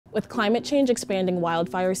With climate change expanding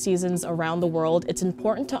wildfire seasons around the world, it's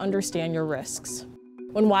important to understand your risks.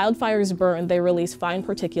 When wildfires burn, they release fine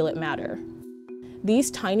particulate matter.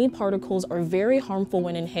 These tiny particles are very harmful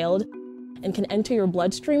when inhaled and can enter your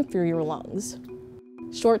bloodstream through your lungs.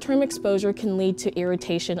 Short-term exposure can lead to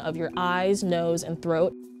irritation of your eyes, nose, and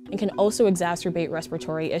throat, and can also exacerbate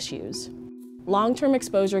respiratory issues. Long-term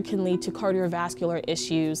exposure can lead to cardiovascular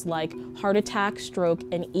issues like heart attack, stroke,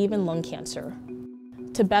 and even lung cancer.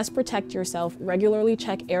 To best protect yourself, regularly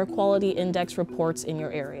check air quality index reports in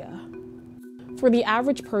your area. For the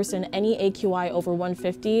average person, any AQI over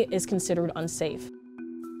 150 is considered unsafe.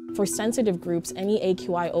 For sensitive groups, any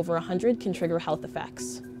AQI over 100 can trigger health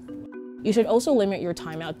effects. You should also limit your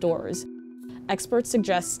time outdoors. Experts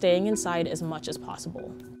suggest staying inside as much as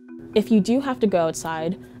possible. If you do have to go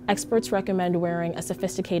outside, experts recommend wearing a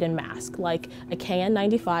sophisticated mask like a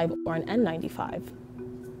KN95 or an N95.